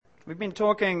We've been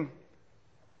talking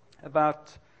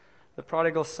about the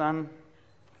prodigal son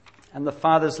and the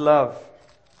father's love.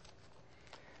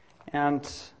 And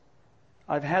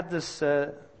I've had this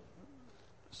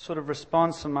sort of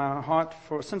response in my heart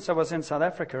since I was in South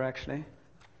Africa, actually.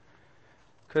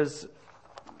 Because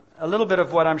a little bit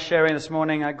of what I'm sharing this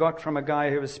morning I got from a guy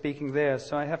who was speaking there,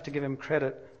 so I have to give him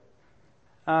credit.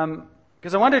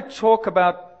 Because I want to talk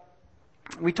about,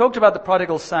 we talked about the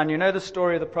prodigal son. You know the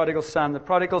story of the prodigal son. The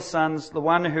prodigal son's the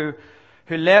one who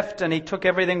left and he took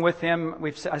everything with him.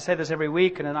 I say this every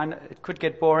week, and it could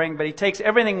get boring, but he takes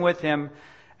everything with him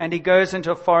and he goes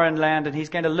into a foreign land and he's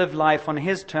going to live life on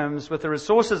his terms with the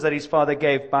resources that his father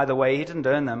gave, by the way. He didn't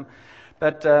earn them.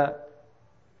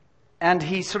 And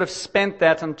he sort of spent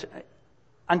that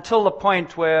until the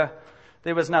point where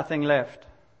there was nothing left.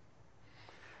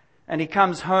 And he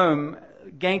comes home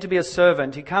going to be a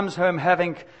servant. He comes home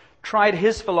having tried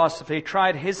his philosophy,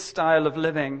 tried his style of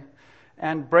living,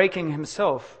 and breaking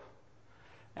himself.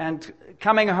 And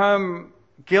coming home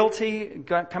guilty,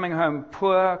 coming home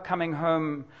poor, coming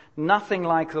home nothing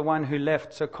like the one who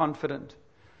left so confident.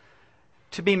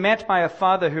 To be met by a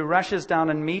father who rushes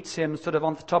down and meets him sort of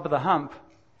on the top of the hump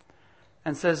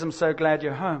and says, "I'm so glad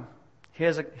you're home.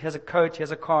 Here's a coat,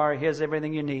 here's a car, here's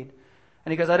everything you need."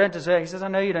 And he goes, "I don't deserve it." He says, "I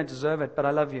know you don't deserve it, but I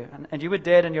love you. And you were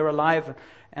dead and you're alive.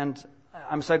 And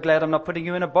I'm so glad I'm not putting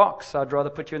you in a box. I'd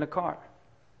rather put you in a car.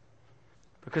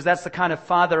 Because that's the kind of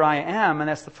father I am, and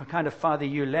that's the kind of father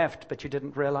you left, but you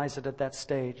didn't realize it at that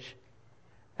stage."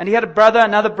 And he had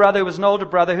another brother who was an older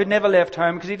brother who'd never left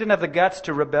home because he didn't have the guts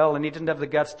to rebel and he didn't have the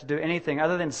guts to do anything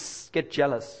other than get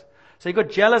jealous. So he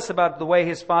got jealous about the way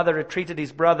his father had treated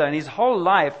his brother, and his whole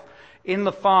life in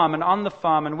the farm and on the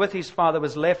farm and with his father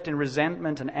was left in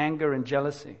resentment and anger and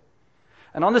jealousy.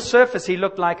 And on the surface, he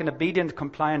looked like an obedient,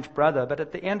 compliant brother. But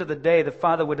at the end of the day, the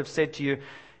father would have said to you,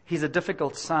 "He's a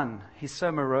difficult son. He's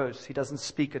so morose. He doesn't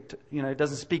speak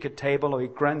at table, or he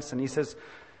grunts." And he says,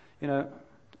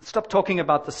 "Stop talking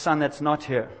about the son that's not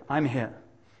here. I'm here."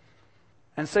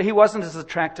 And so he wasn't as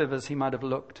attractive as he might have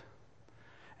looked.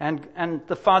 And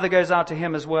the father goes out to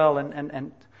him as well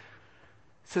and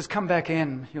says, "Come back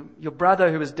in. Your brother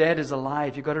who was dead is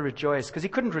alive. You've got to rejoice." Because he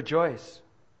couldn't rejoice.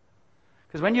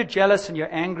 Because when you're jealous and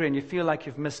you're angry and you feel like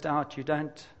you've missed out, you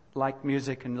don't like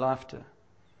music and laughter.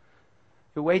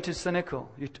 You're way too cynical.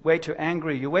 You're way too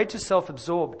angry. You're way too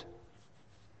self-absorbed.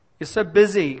 You're so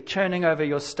busy churning over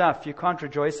your stuff, you can't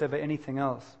rejoice over anything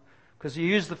else. Because you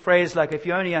use the phrase like, "If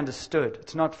you only understood."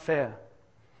 It's not fair.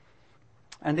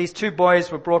 And these two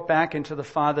boys were brought back into the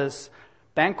father's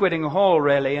banqueting hall,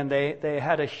 really, and they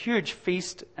had a huge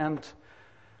feast, and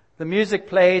the music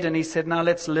played, and he said, "Now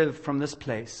let's live from this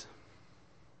place."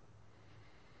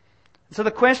 So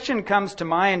the question comes to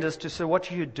mind as to, so what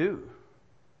do you do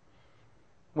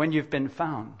when you've been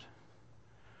found?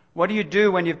 What do you do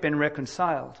when you've been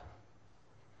reconciled?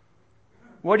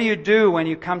 What do you do when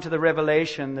you come to the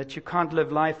revelation that you can't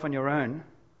live life on your own,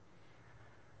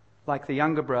 like the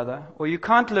younger brother, or you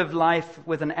can't live life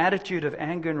with an attitude of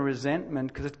anger and resentment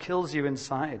because it kills you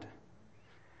inside?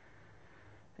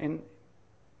 And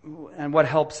what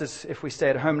helps is if we stay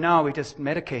at home now, we just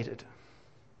medicate it.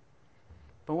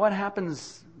 But what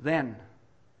happens then?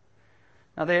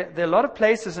 Now, there are a lot of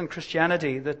places in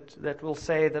Christianity that will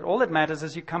say that all that matters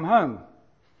is you come home.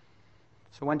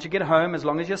 So once you get home, as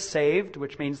long as you're saved,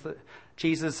 which means that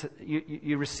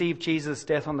you receive Jesus'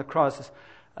 death on the cross,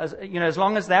 as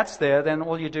long as that's there, then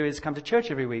all you do is come to church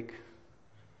every week.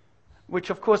 Which,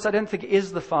 of course, I don't think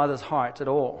is the Father's heart at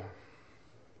all.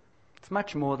 It's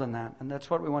much more than that, and that's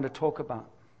what we want to talk about.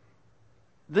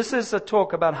 This is a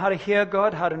talk about how to hear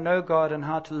God, how to know God, and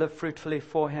how to live fruitfully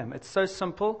for Him. It's so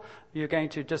simple, you're going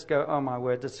to just go, "Oh my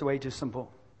word, that's way too simple."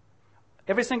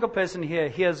 Every single person here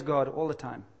hears God all the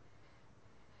time.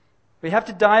 We have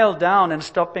to dial down and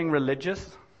stop being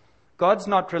religious. God's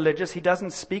not religious. He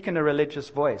doesn't speak in a religious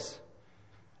voice.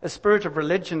 A spirit of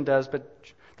religion does,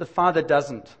 but the Father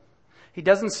doesn't. He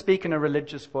doesn't speak in a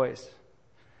religious voice.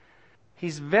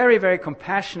 He's very, very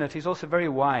compassionate. He's also very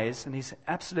wise, and he's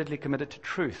absolutely committed to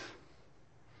truth.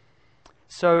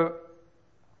 So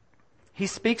he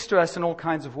speaks to us in all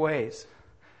kinds of ways,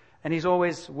 and he's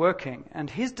always working. And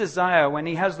his desire, when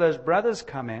he has those brothers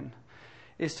come in,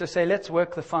 is to say, "Let's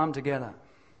work the farm together."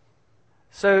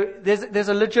 So there's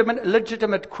a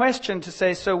legitimate question to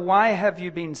say, so why have you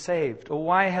been saved? Or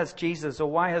why has Jesus, or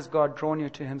why has God drawn you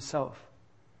to Himself?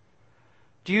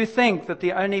 Do you think that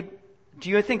the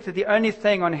only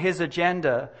thing on His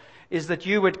agenda is that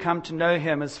you would come to know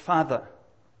Him as Father?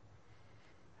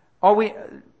 Are we,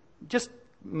 just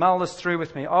mull this through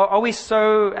with me. Are we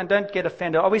so, and don't get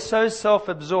offended, are we so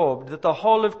self-absorbed that the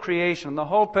whole of creation, the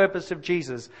whole purpose of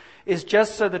Jesus is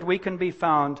just so that we can be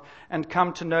found and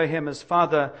come to know Him as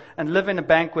Father and live in a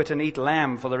banquet and eat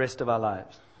lamb for the rest of our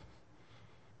lives?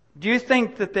 Do you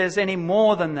think that there's any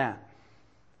more than that?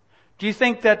 Do you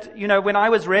think that, when I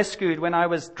was rescued, when I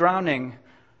was drowning,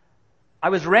 I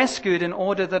was rescued in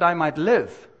order that I might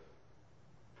live?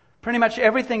 Pretty much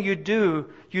everything you do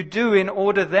in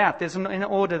order that. There's an in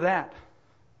order that.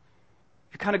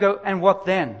 You kind of go, and what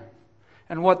then?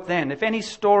 And what then? If any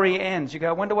story ends, you go,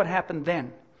 I wonder what happened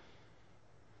then.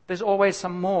 There's always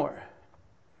some more.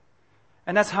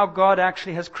 And that's how God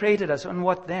actually has created us. And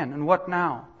what then? And what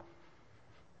now?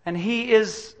 And He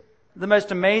is the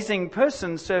most amazing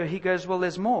person, so He goes, well,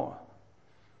 there's more.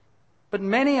 But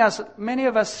many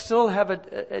of us still have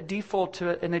a default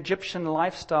to an Egyptian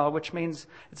lifestyle, which means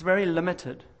it's very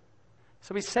limited.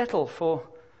 So we settle for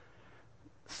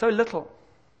so little.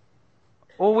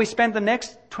 Or we spend the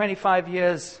next 25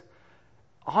 years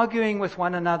arguing with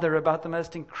one another about the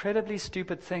most incredibly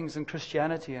stupid things in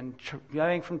Christianity and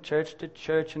going from church to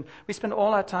church. And we spend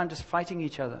all our time just fighting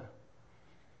each other.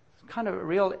 It's kind of a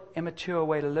real immature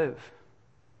way to live.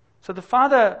 So the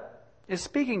Father is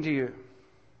speaking to you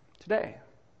today.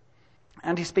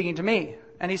 And He's speaking to me.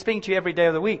 And He's speaking to you every day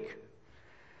of the week.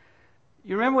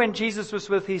 You remember when Jesus was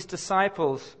with His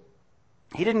disciples,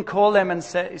 He didn't call them and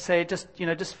say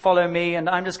just follow me and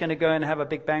I'm just going to go and have a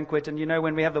big banquet. And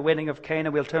when we have the wedding of Cana,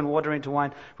 we'll turn water into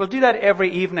wine. We'll do that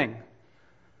every evening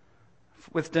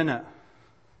with dinner.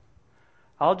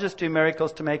 I'll just do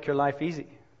miracles to make your life easy.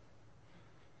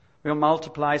 We'll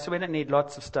multiply, so we don't need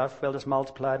lots of stuff. We'll just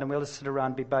multiply it and we'll just sit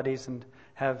around, be buddies and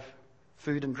have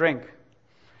food and drink.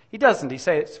 He doesn't. He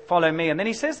says, follow me. And then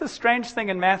He says this strange thing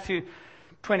in Matthew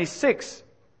 26,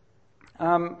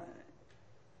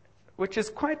 which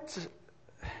is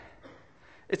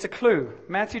it's a clue.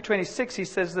 Matthew 26, He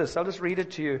says this. I'll just read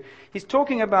it to you. He's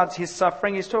talking about His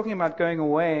suffering. He's talking about going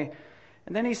away.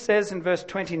 And then He says in verse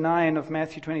 29 of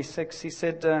Matthew 26, He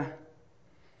said,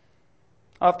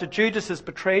 after Judas has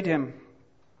betrayed Him,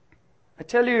 I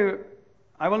tell you,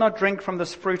 I will not drink from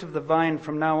this fruit of the vine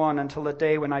from now on until the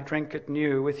day when I drink it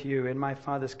new with you in my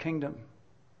Father's kingdom.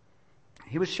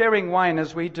 He was sharing wine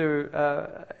as we do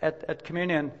at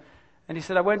communion. And He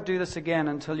said, I won't do this again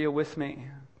until you're with me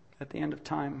at the end of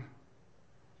time,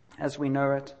 as we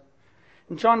know it.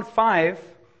 In John 5,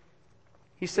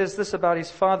 He says this about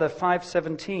His Father,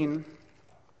 5:17.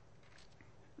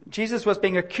 Jesus was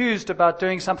being accused about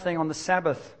doing something on the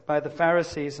Sabbath by the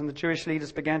Pharisees, and the Jewish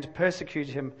leaders began to persecute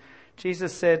Him.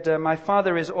 Jesus said, my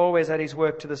Father is always at His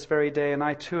work to this very day, and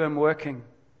I too am working.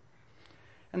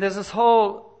 And there's this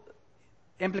whole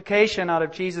implication out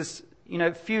of Jesus,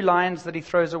 few lines that He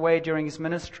throws away during His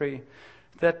ministry,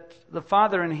 that the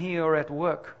Father and He are at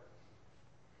work.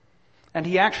 And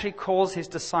He actually calls His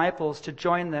disciples to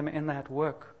join them in that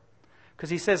work.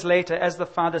 Because He says later, as the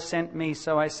Father sent me,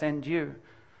 so I send you.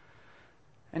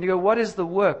 And you go, what is the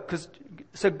work?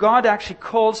 So God actually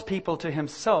calls people to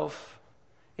Himself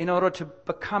in order to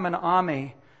become an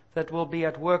army that will be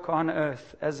at work on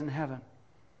earth as in heaven.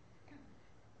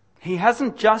 He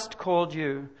hasn't just called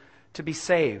you to be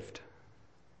saved.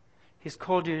 He's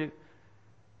called you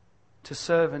to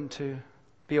serve and to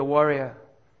be a warrior,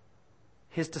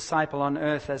 His disciple on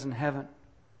earth as in heaven.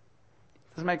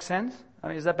 Does it make sense? I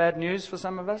mean, is that bad news for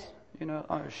some of us?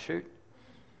 Oh shoot.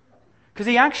 Because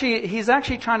he's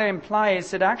actually trying to imply, he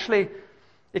said, actually,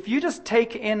 if you just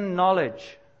take in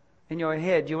knowledge in your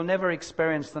head, you will never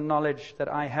experience the knowledge that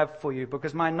I have for you.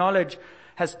 Because my knowledge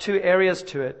has two areas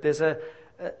to it. There's an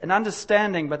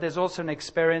understanding, but there's also an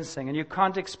experiencing. And you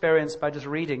can't experience by just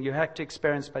reading. You have to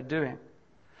experience by doing.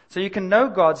 So you can know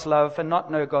God's love and not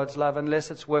know God's love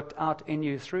unless it's worked out in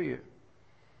you, through you.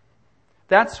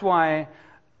 That's why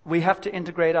we have to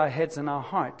integrate our heads and our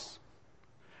hearts.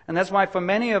 And that's why for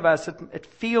many of us, it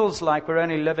feels like we're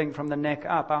only living from the neck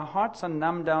up. Our hearts are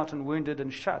numbed out and wounded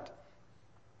and shut.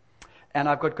 And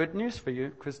I've got good news for you,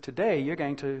 because today you're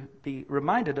going to be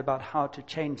reminded about how to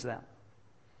change that.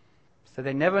 So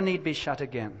they never need be shut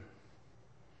again,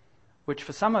 which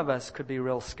for some of us could be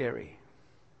real scary.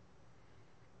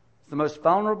 It's the most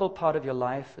vulnerable part of your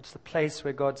life. It's the place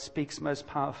where God speaks most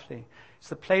powerfully. It's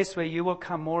the place where you will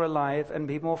come more alive and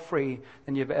be more free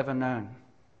than you've ever known.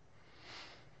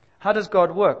 How does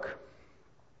God work?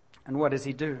 And what does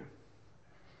He do?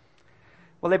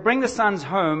 Well, they bring the sons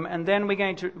home, and then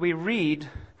we read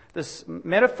this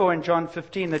metaphor in John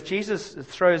 15 that Jesus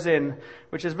throws in,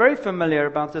 which is very familiar,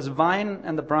 about this vine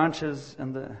and the branches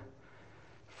and the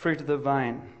fruit of the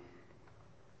vine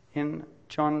in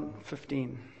John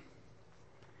 15.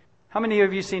 How many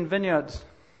of you seen vineyards?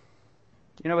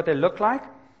 Do you know what they look like?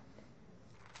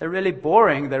 They're really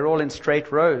boring. They're all in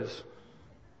straight rows.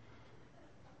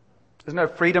 There's no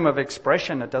freedom of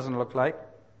expression, it doesn't look like.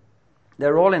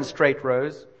 They're all in straight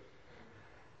rows.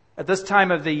 At this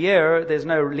time of the year, there's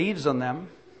no leaves on them.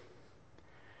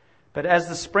 But as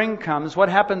the spring comes, what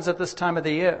happens at this time of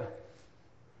the year?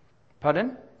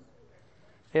 Pardon?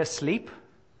 They're asleep.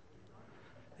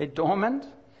 They're dormant.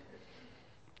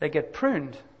 They get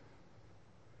pruned.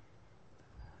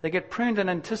 They get pruned in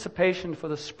anticipation for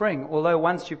the spring. Although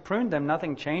once you prune them,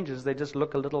 nothing changes. They just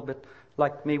look a little bit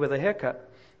like me with a haircut.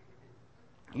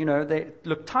 You know, they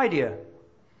look tidier.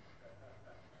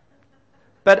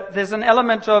 But there's an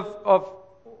element of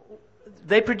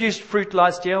they produced fruit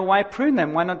last year. Why prune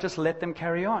them? Why not just let them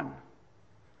carry on?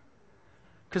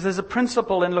 Because there's a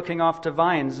principle in looking after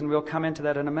vines, and we'll come into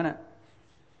that in a minute.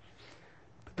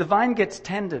 But the vine gets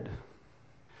tended.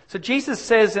 So Jesus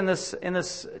says in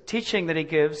this teaching that he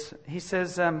gives, he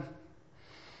says,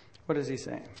 what does he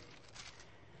say?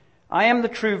 I am the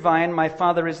true vine, my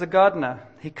Father is the gardener.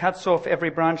 He cuts off every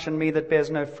branch in me that bears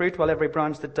no fruit, while every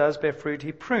branch that does bear fruit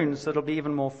he prunes so it'll be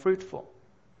even more fruitful.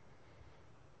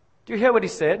 Do you hear what he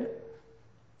said?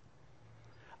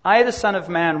 I, the Son of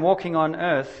Man, walking on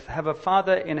earth, have a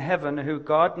Father in heaven who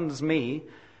gardens me,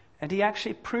 and he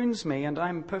actually prunes me, and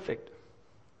I'm perfect.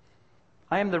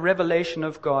 I am the revelation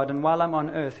of God, and while I'm on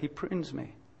earth, he prunes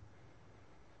me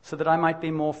so that I might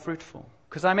be more fruitful,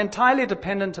 because I'm entirely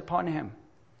dependent upon him.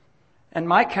 And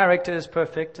my character is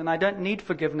perfect, and I don't need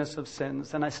forgiveness of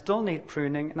sins, and I still need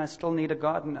pruning, and I still need a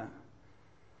gardener.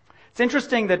 It's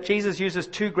interesting that Jesus uses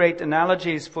two great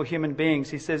analogies for human beings.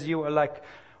 He says, we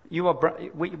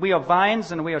are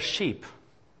vines and we are sheep.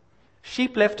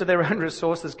 Sheep left to their own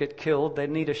resources get killed. They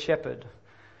need a shepherd.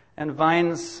 And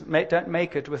vines don't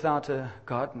make it without a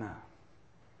gardener.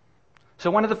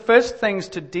 So one of the first things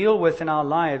to deal with in our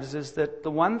lives is that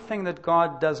the one thing that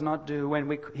God does not do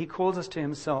when he calls us to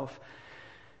himself,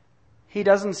 he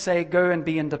doesn't say, go and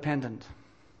be independent.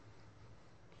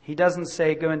 He doesn't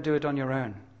say, go and do it on your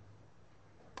own.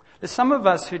 There's some of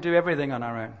us who do everything on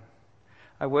our own.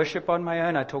 I worship on my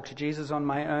own. I talk to Jesus on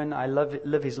my own. I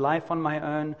live his life on my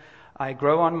own. I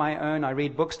grow on my own. I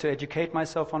read books to educate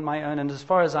myself on my own. And as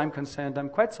far as I'm concerned, I'm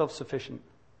quite self-sufficient.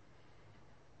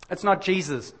 It's not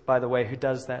Jesus, by the way, who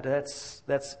does that.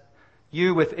 That's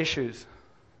you with issues.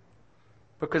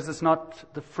 Because it's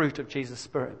not the fruit of Jesus'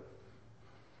 Spirit.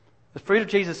 The fruit of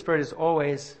Jesus' Spirit is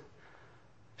always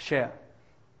share.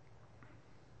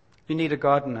 You need a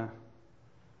gardener.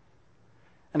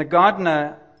 And a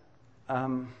gardener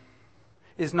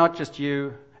is not just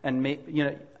you and me,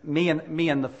 me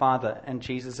and the Father and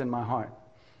Jesus in my heart.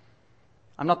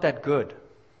 I'm not that good.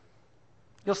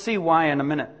 You'll see why in a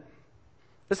minute.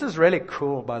 This is really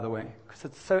cool, by the way, because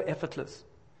it's so effortless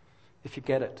if you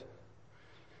get it.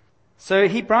 So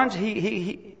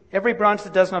every branch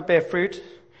that does not bear fruit,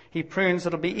 he prunes,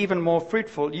 it'll be even more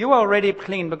fruitful. You are already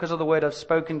clean because of the word I've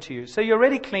spoken to you. So you're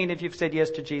already clean if you've said yes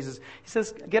to Jesus. He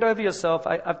says, get over yourself,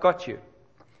 I've got you.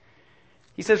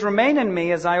 He says, remain in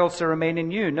me as I also remain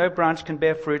in you. No branch can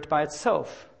bear fruit by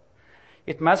itself.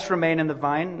 It must remain in the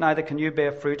vine, neither can you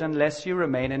bear fruit unless you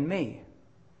remain in me.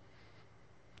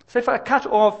 So if I cut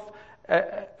off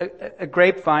a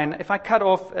grapevine, if I cut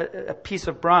off a piece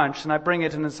of branch and I bring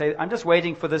it in and say, I'm just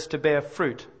waiting for this to bear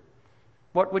fruit,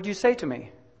 what would you say to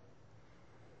me?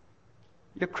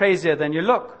 You're crazier than you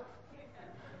look.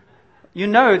 You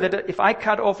know that if I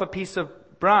cut off a piece of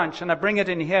branch and I bring it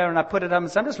in here and I put it up and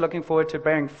say, I'm just looking forward to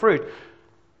bearing fruit.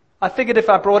 I figured if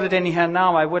I brought it in here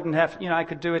now, I wouldn't have, I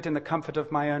could do it in the comfort of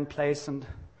my own place. And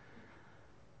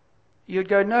you'd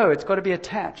go, no, it's got to be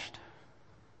attached.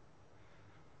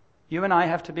 You and I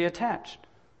have to be attached.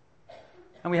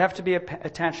 And we have to be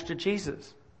attached to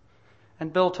Jesus.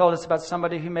 And Bill told us about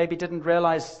somebody who maybe didn't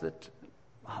realize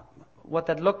what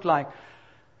that looked like.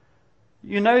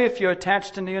 You know if you're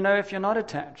attached and you know if you're not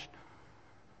attached.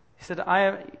 He said,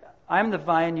 I am the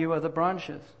vine, you are the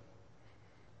branches.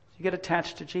 You get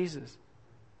attached to Jesus.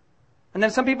 And then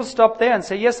some people stop there and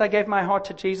say, yes, I gave my heart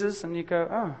to Jesus. And you go,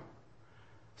 oh,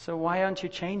 so why aren't you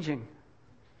changing?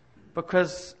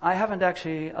 Because I haven't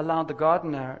actually allowed the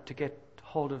gardener to get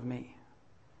hold of me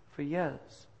for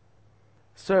years.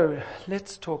 So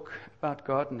let's talk about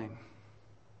gardening.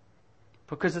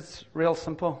 Because it's real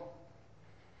simple.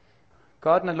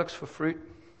 Gardener looks for fruit.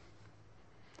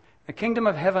 A kingdom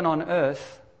of heaven on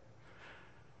earth.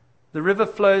 The river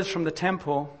flows from the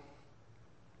temple,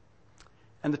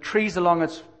 and the trees along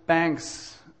its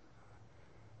banks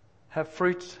have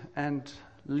fruit and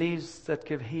leaves that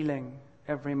give healing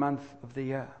every month of the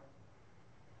year.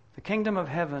 The kingdom of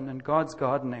heaven and God's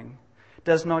gardening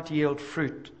does not yield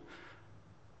fruit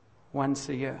once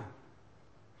a year.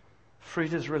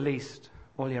 Fruit is released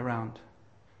all year round.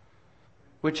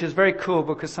 Which is very cool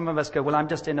because some of us go, well, I'm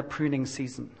just in a pruning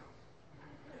season.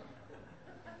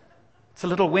 It's a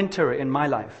little winter in my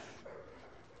life.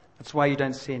 That's why you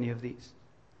don't see any of these.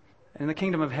 In the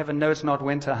kingdom of heaven, no, it's not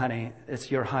winter, honey.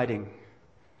 It's your hiding.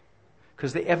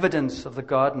 Because the evidence of the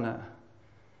gardener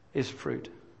is fruit.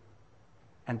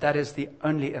 And that is the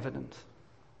only evidence.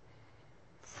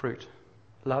 Fruit.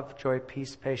 Love, joy,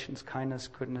 peace, patience, kindness,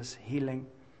 goodness, healing.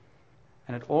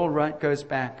 And it all goes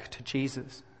back to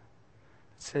Jesus.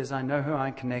 It says, I know who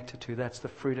I'm connected to. That's the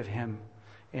fruit of Him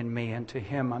in me. And to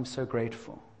Him, I'm so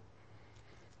grateful.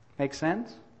 Make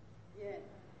sense? Yeah.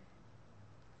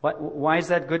 Why is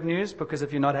that good news? Because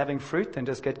if you're not having fruit, then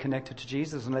just get connected to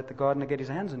Jesus and let the gardener get his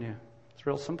hands on you. It's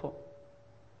real simple.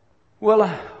 Well,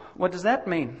 what does that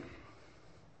mean?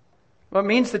 Well, it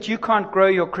means that you can't grow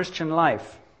your Christian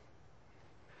life.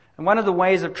 And one of the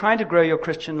ways of trying to grow your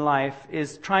Christian life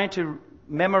is trying to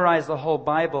memorize the whole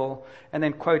Bible and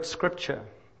then quote Scripture,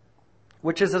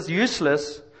 which is as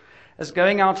useless as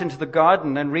going out into the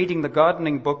garden and reading the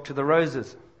gardening book to the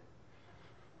roses.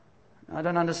 I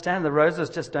don't understand. The roses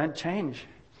just don't change.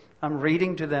 I'm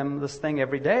reading to them this thing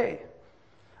every day.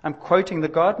 I'm quoting the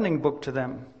gardening book to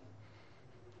them.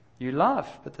 You laugh,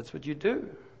 but that's what you do.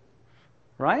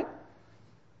 Right?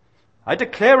 I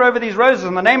declare over these roses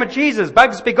in the name of Jesus,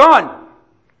 bugs be gone.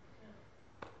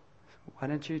 Why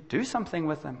don't you do something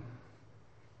with them?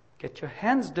 Get your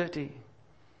hands dirty.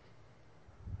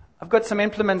 I've got some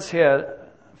implements here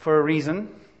for a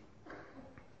reason.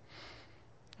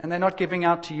 And they're not giving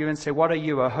out to you and say, what are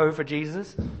you, a hoe for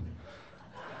Jesus?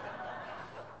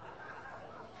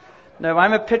 No,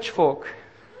 I'm a pitchfork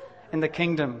in the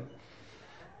kingdom.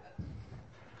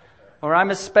 Or I'm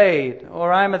a spade,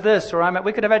 or I'm a this, or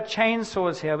we could have had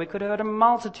chainsaws here. We could have had a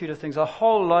multitude of things, a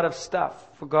whole lot of stuff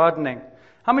for gardening.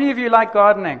 How many of you like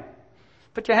gardening?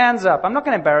 Put your hands up. I'm not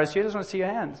going to embarrass you. I just want to see your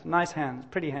hands. Nice hands,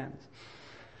 pretty hands.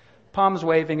 Palms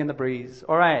waving in the breeze.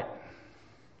 All right.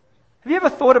 Have you ever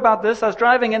thought about this? I was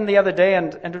driving in the other day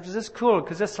and it was just cool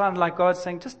because this sounded like God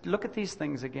saying, just look at these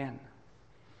things again.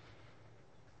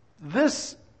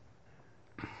 Let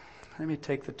me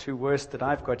take the two worst that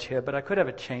I've got here, but I could have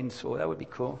a chainsaw. That would be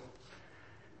cool.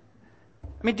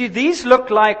 I mean, do these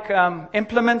look like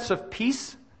implements of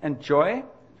peace and joy?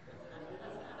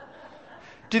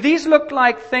 Do these look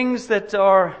like things that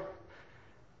are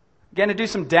going to do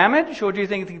some damage? Or do you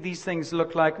think these things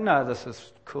look like, no, this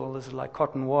is cool, this is like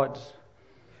cotton wads?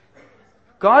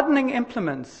 Gardening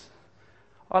implements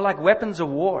are like weapons of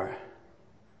war.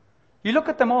 You look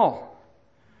at them all.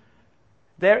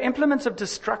 They're implements of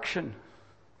destruction.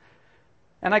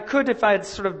 And I could, if I had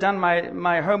sort of done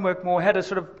my homework more, had a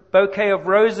sort of bouquet of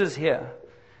roses here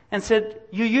and said,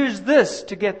 you use this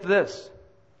to get this.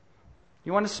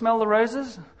 You want to smell the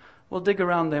roses? We'll dig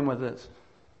around them with this.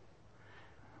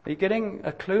 Are you getting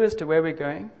a clue as to where we're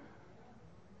going?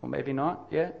 Or maybe not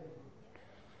yet.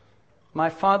 My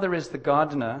Father is the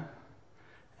gardener,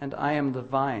 and I am the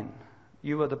vine.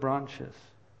 You are the branches.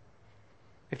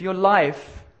 If your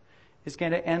life is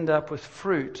going to end up with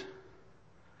fruit,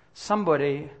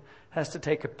 somebody has to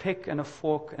take a pick and a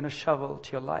fork and a shovel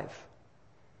to your life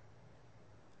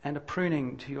and a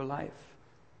pruning to your life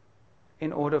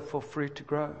in order for fruit to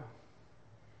grow.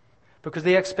 Because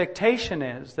the expectation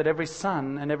is that every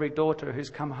son and every daughter who's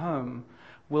come home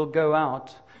will go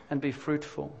out and be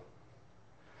fruitful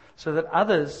so that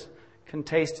others can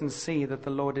taste and see that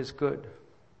the Lord is good.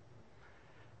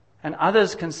 And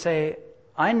others can say,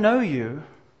 I know you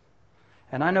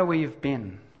and I know where you've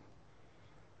been.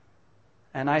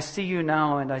 And I see you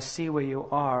now and I see where you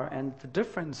are, and the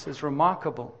difference is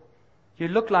remarkable. You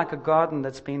look like a garden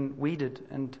that's been weeded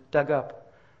and dug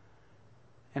up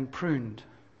and pruned.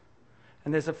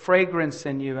 And there's a fragrance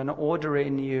in you, an order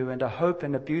in you, and a hope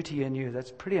and a beauty in you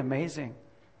that's pretty amazing.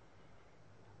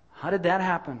 How did that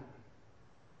happen?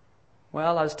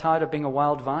 Well, I was tired of being a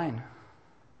wild vine.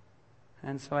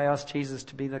 And so I asked Jesus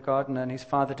to be the gardener and his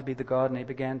Father to be the gardener. He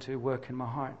began to work in my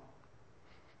heart.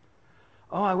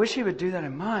 Oh, I wish he would do that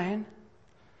in mine,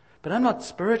 but I'm not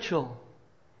spiritual.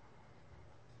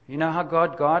 You know how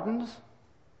God gardens?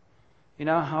 You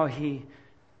know how he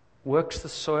works the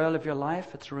soil of your life?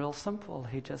 It's real simple.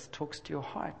 He just talks to your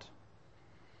heart.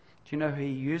 Do you know who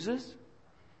he uses?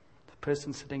 The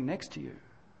person sitting next to you.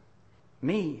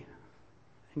 Me.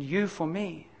 And you for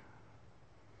me.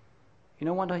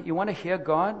 You want to hear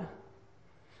God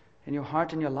in your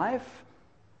heart and your life?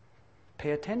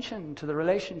 Pay attention to the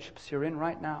relationships you're in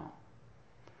right now.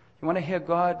 You want to hear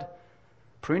God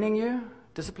pruning you?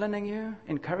 disciplining you,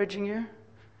 encouraging you.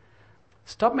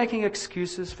 Stop making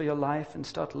excuses for your life and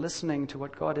start listening to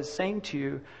what God is saying to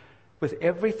you with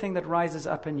everything that rises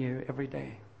up in you every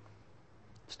day.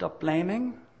 Stop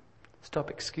blaming. Stop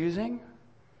excusing.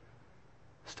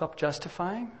 Stop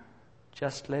justifying.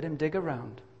 Just let him dig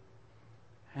around.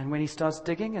 And when he starts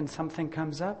digging and something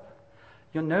comes up,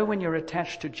 you'll know when you're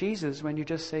attached to Jesus when you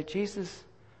just say, Jesus,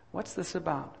 what's this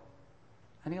about?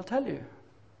 And he'll tell you.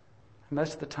 And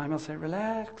most of the time he'll say,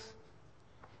 relax.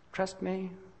 Trust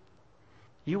me.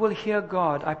 You will hear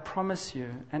God, I promise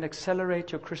you, and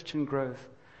accelerate your Christian growth.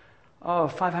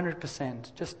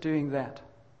 500%, just doing that.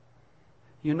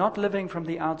 You're not living from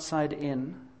the outside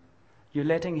in. You're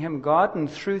letting him garden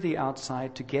through the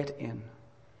outside to get in.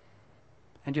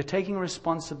 And you're taking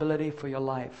responsibility for your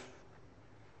life.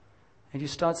 And you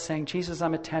start saying, Jesus,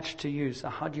 I'm attached to you, so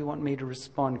how do you want me to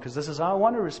respond? Because this is how I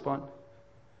want to respond.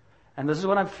 And this is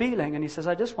what I'm feeling. And he says,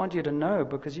 I just want you to know,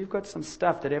 because you've got some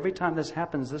stuff that every time this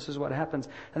happens, this is what happens.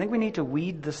 I think we need to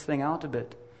weed this thing out a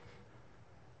bit.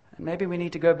 And maybe we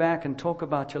need to go back and talk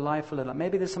about your life a little.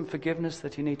 Maybe there's some forgiveness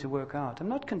that you need to work out. I'm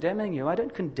not condemning you. I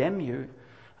don't condemn you.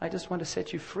 I just want to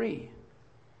set you free.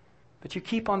 But you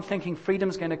keep on thinking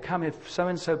freedom's going to come if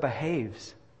so-and-so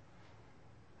behaves.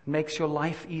 It makes your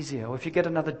life easier. Or if you get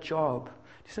another job.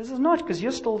 He says, it's not, because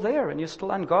you're still there and you're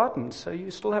still ungardened, so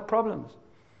you still have problems.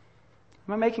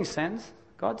 Am I making sense?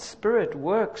 God's Spirit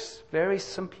works very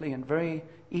simply and very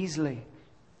easily.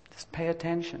 Just pay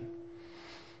attention.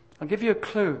 I'll give you a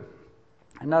clue,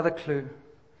 another clue,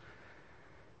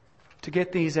 to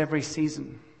get these every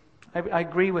season. I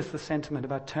agree with the sentiment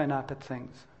about turn up at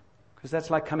things, because that's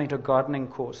like coming to a gardening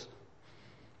course.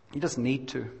 You just need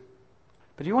to.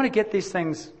 But you want to get these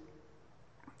things.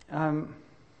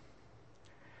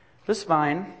 This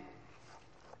vine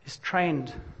is trained.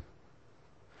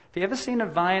 Have you ever seen a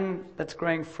vine that's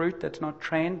growing fruit that's not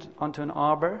trained onto an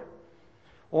arbor?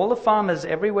 All the farmers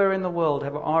everywhere in the world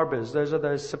have arbors. Those are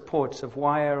those supports of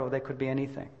wire, or they could be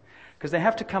anything. Because they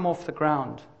have to come off the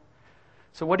ground.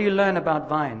 So what do you learn about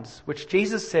vines? Which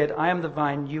Jesus said, I am the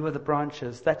vine, you are the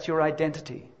branches. That's your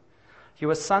identity. You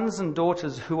are sons and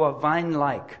daughters who are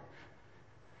vine-like.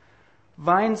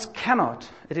 Vines cannot.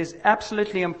 It is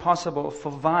absolutely impossible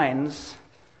for vines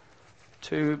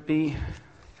to be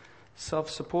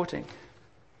self-supporting.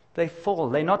 They fall.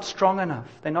 They're not strong enough.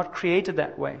 They're not created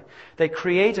that way. They're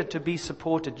created to be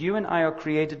supported. You and I are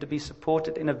created to be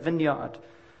supported in a vineyard.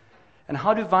 And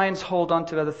how do vines hold on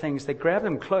to other things? They grab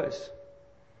them close.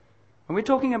 When we're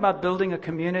talking about building a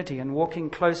community and walking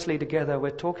closely together, we're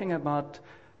talking about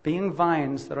being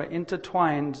vines that are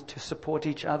intertwined to support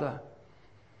each other.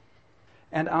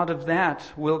 And out of that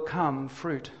will come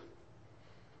fruit.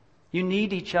 You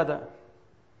need each other.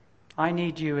 I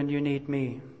need you and you need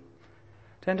me.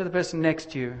 Turn to the person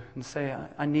next to you and say,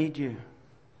 I need you.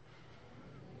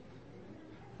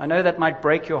 I know that might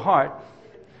break your heart.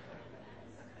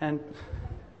 And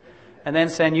then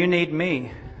saying, you need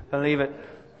me. Believe it.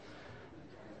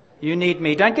 You need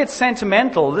me. Don't get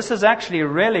sentimental. This is actually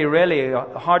really, really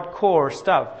hardcore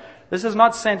stuff. This is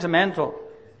not sentimental.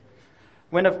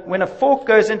 When a fork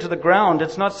goes into the ground,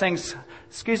 it's not saying,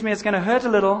 excuse me, it's going to hurt a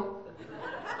little.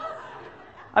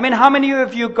 I mean, how many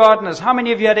of you gardeners, how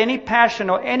many of you had any passion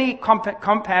or any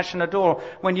compassion at all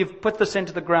when you've put this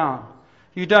into the ground?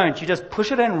 You don't. You just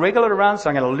push it and wriggle it around, so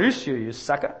I'm going to loose you, you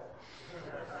sucker.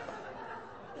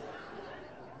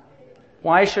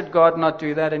 Why should God not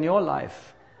do that in your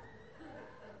life?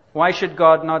 Why should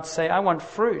God not say, I want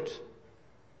fruit,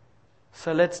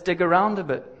 so let's dig around a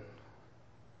bit?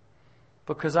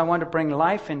 Because I want to bring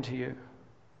life into you.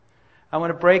 I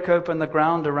want to break open the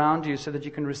ground around you so that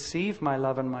you can receive my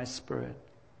love and my Spirit.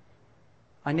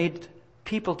 I need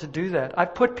people to do that.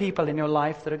 I've put people in your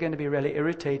life that are going to be really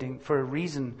irritating for a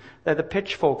reason. They're the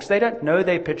pitchforks. They don't know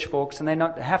they're pitchforks and they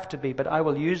not have to be, but I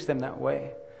will use them that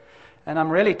way. And I'm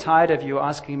really tired of you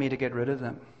asking me to get rid of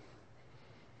them.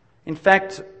 In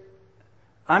fact,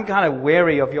 I'm kind of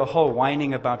wary of your whole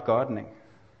whining about gardening.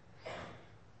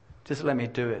 Just let me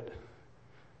do it.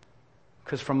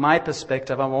 Because from my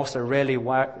perspective, I'm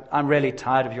really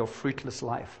tired of your fruitless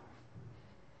life.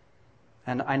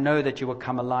 And I know that you will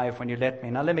come alive when you let me.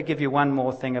 Now let me give you one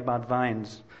more thing about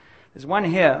vines. There's one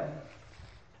here.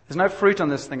 There's no fruit on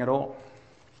this thing at all.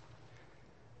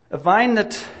 A vine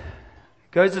that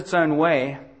goes its own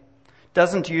way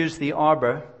doesn't use the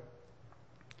arbor.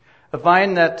 A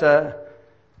vine that...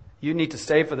 you need to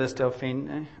stay for this,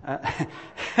 Delphine.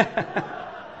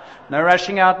 No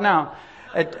rushing out now.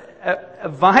 A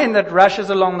vine that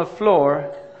rushes along the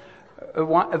floor,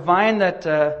 a vine that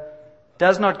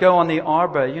does not go on the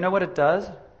arbor, you know what it does?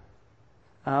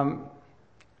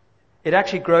 it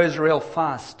actually grows real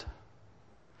fast.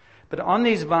 But on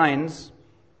these vines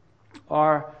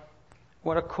are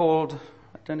what are called,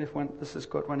 I don't know if this is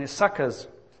good one, is suckers,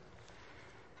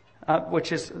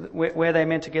 which is where they're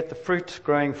meant to get the fruit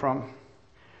growing from.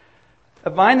 A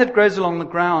vine that grows along the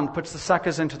ground puts the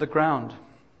suckers into the ground.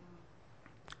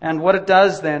 And what it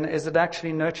does then is it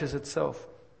actually nurtures itself.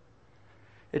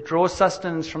 It draws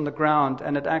sustenance from the ground,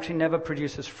 and it actually never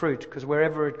produces fruit, because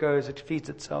wherever it goes, it feeds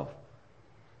itself.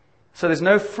 So there's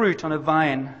no fruit on a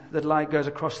vine that goes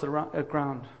across the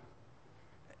ground.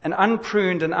 An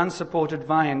unpruned and unsupported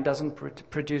vine doesn't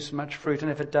produce much fruit,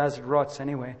 and if it does, it rots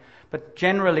anyway. But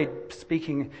generally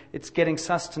speaking, it's getting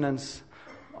sustenance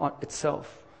on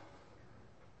itself.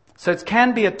 So it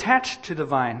can be attached to the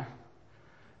vine,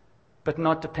 but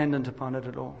not dependent upon it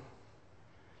at all.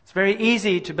 It's very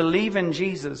easy to believe in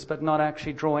Jesus, but not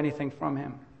actually draw anything from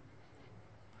him.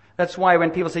 That's why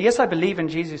when people say, yes, I believe in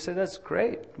Jesus, you say, that's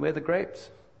great. Where are the grapes?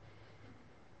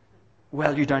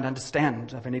 Well, you don't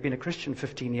understand. I've only been a Christian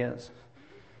 15 years.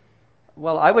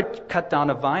 Well, I would cut down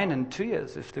a vine in 2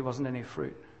 years if there wasn't any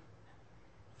fruit.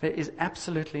 There is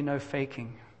absolutely no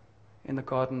faking in the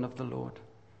garden of the Lord.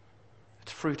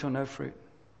 It's fruit or no fruit.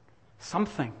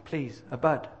 Something, please, a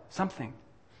bud, something.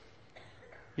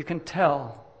 You can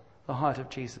tell the heart of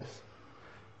Jesus.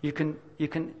 You can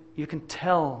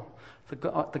tell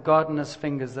the gardener's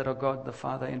fingers that are God the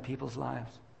Father in people's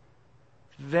lives.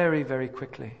 Very, very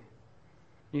quickly.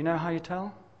 You know how you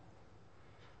tell?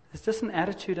 There's just an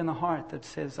attitude in the heart that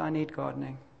says, I need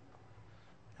gardening.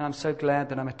 And I'm so glad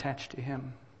that I'm attached to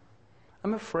him.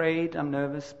 I'm afraid, I'm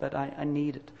nervous, but I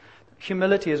need it.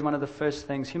 Humility is one of the first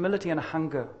things. Humility and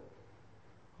hunger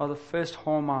are the first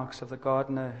hallmarks of the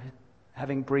gardener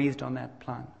having breathed on that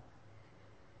plant.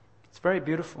 It's very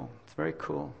beautiful. It's very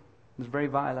cool. It's very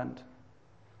violent.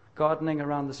 Gardening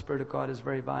around the Spirit of God is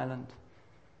very violent.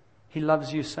 He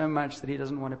loves you so much that he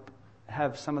doesn't want to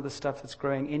have some of the stuff that's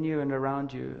growing in you and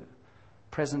around you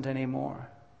present anymore.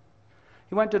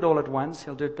 He won't do it all at once.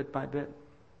 He'll do it bit by bit.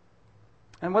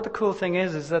 And what the cool thing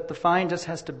is that the vine just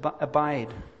has to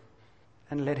abide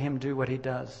and let him do what he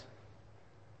does.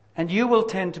 And you will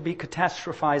tend to be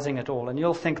catastrophizing it all. And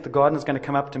you'll think the gardener's going to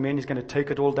come up to me and he's going to take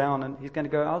it all down. And he's going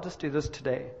to go, I'll just do this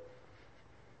today.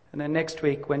 And then next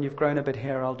week, when you've grown a bit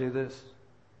here, I'll do this.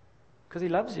 Because he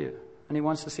loves you. And he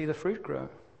wants to see the fruit grow.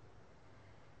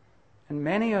 And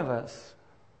many of us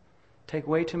take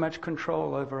way too much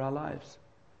control over our lives.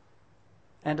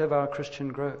 And of our Christian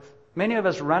growth. Many of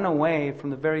us run away from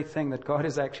the very thing that God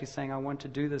is actually saying, I want to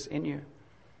do this in you.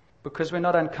 Because we're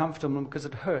not uncomfortable and because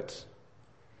it hurts.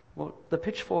 Well, the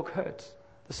pitchfork hurts.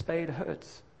 The spade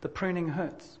hurts. The pruning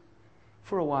hurts.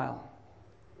 For a while.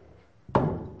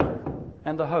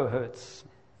 And the hoe hurts.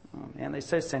 Oh man, they're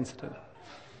so sensitive.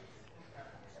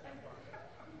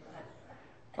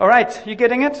 All right, you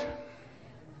getting it?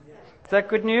 Is that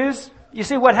good news? You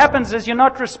see, what happens is you're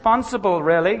not responsible,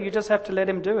 really. You just have to let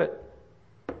him do it.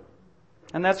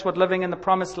 And that's what living in the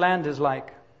promised land is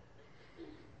like.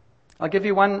 I'll give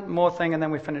you one more thing and then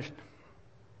we're finished.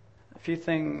 A few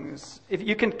things. If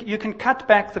you can cut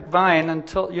back the vine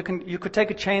until you could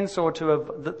take a chainsaw to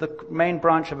the main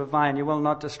branch of a vine. You will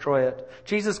not destroy it.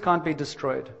 Jesus can't be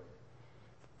destroyed.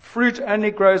 Fruit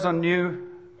only grows on new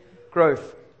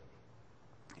growth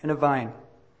in a vine.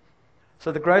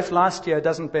 So the growth last year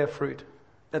doesn't bear fruit.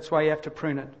 That's why you have to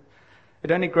prune it.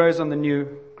 It only grows on the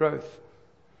new growth.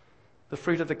 The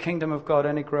fruit of the kingdom of God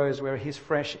only grows where he's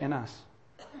fresh in us.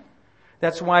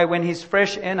 That's why when he's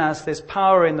fresh in us, there's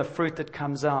power in the fruit that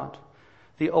comes out.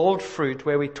 The old fruit,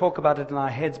 where we talk about it in our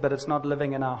heads, but it's not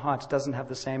living in our hearts, doesn't have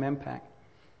the same impact.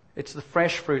 It's the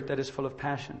fresh fruit that is full of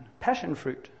passion. Passion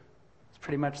fruit. It's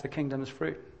pretty much the kingdom's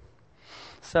fruit.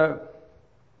 So,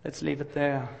 let's leave it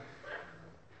there.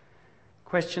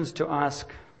 Questions to ask.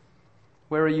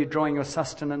 Where are you drawing your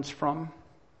sustenance from?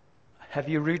 Have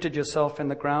you rooted yourself in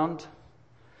the ground?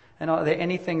 And are there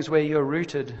any things where you're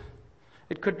rooted?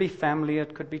 It could be family,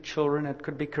 it could be children, it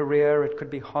could be career, it could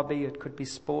be hobby, it could be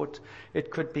sport, it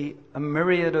could be a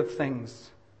myriad of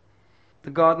things. The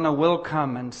gardener will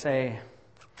come and say,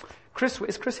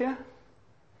 is Chris here?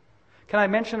 Can I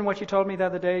mention what you told me the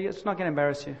other day? It's not going to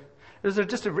embarrass you. It was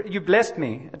you blessed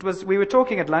me. We were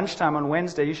talking at lunchtime on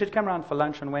Wednesday. You should come around for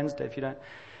lunch on Wednesday if you don't.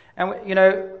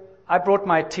 And, I brought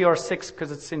my TR6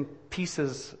 because it's in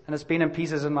pieces, and it's been in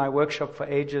pieces in my workshop for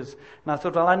ages. And I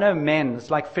thought, well, I know men.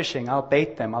 It's like fishing. I'll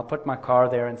bait them. I'll put my car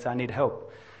there and say, I need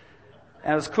help.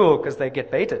 And it was cool because they get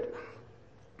baited.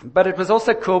 But it was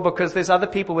also cool because there's other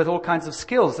people with all kinds of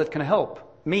skills that can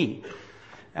help me.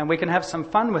 And we can have some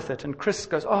fun with it. And Chris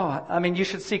goes, oh, I mean, you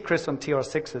should see Chris on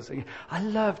TR6s. I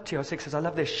love TR6s. I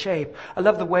love their shape. I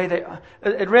love the way they...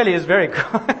 It really is very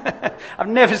cool. I've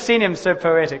never seen him so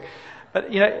poetic.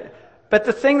 But, but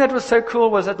the thing that was so cool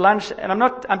was at lunch, and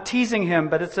I'm teasing him,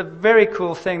 but it's a very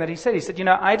cool thing that he said. He said,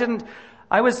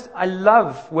 I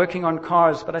love working on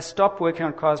cars, but I stopped working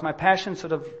on cars. My passion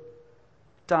sort of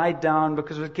died down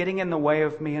because it was getting in the way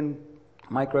of me and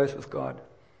my growth with God.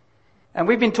 And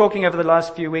we've been talking over the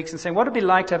last few weeks and saying, what would it be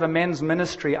like to have a men's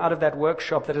ministry out of that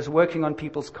workshop that is working on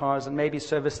people's cars and maybe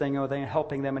servicing or they're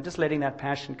helping them and just letting that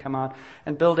passion come out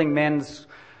and building men's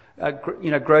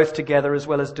growth together as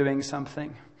well as doing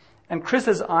something. And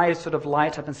Chris's eyes sort of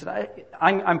light up and said,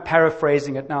 I'm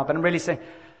paraphrasing it now, but I'm really saying,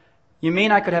 you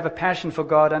mean I could have a passion for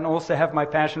God and also have my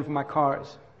passion for my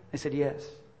cars? I said, yes.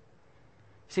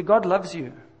 See, God loves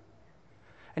you.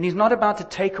 And He's not about to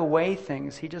take away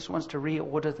things. He just wants to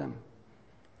reorder them.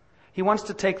 He wants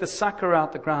to take the sucker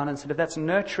out the ground and say, if that's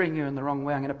nurturing you in the wrong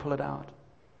way, I'm going to pull it out.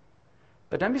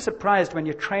 But don't be surprised when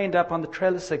you're trained up on the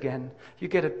trellis again, you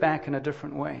get it back in a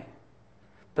different way.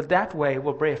 But that way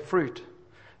will bear fruit.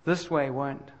 This way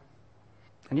won't.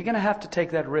 And you're going to have to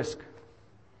take that risk.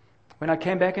 When I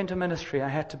came back into ministry, I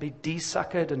had to be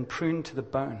de-suckered and pruned to the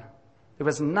bone. There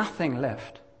was nothing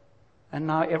left. And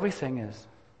now everything is.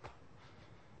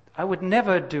 I would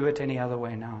never do it any other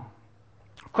way now.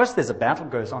 Of course, there's a battle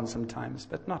goes on sometimes,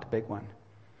 but not a big one.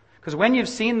 Because when you've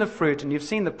seen the fruit and you've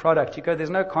seen the product, you go, there's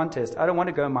no contest. I don't want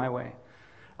to go my way.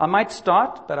 I might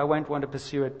start, but I won't want to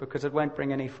pursue it because it won't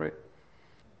bring any fruit.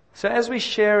 So as we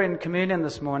share in communion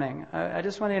this morning, I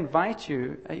just want to invite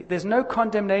you. There's no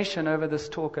condemnation over this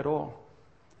talk at all.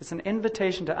 It's an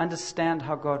invitation to understand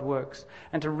how God works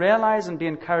and to realize and be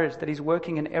encouraged that He's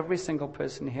working in every single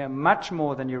person here, much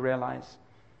more than you realize.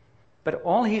 But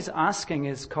all He's asking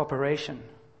is cooperation.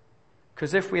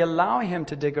 Because if we allow Him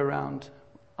to dig around,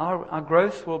 our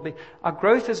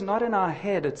growth is not in our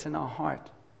head, it's in our heart.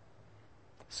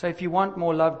 So if you want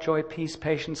more love, joy, peace,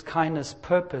 patience, kindness,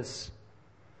 purpose,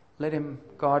 let Him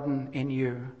garden in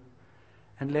you.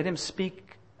 And let Him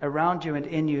speak around you and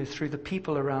in you through the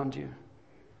people around you.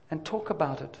 And talk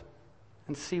about it.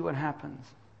 And see what happens.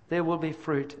 There will be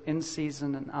fruit in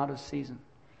season and out of season.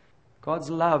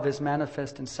 God's love is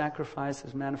manifest in sacrifice,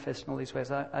 is manifest in all these ways.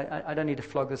 I don't need to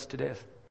flog this to death.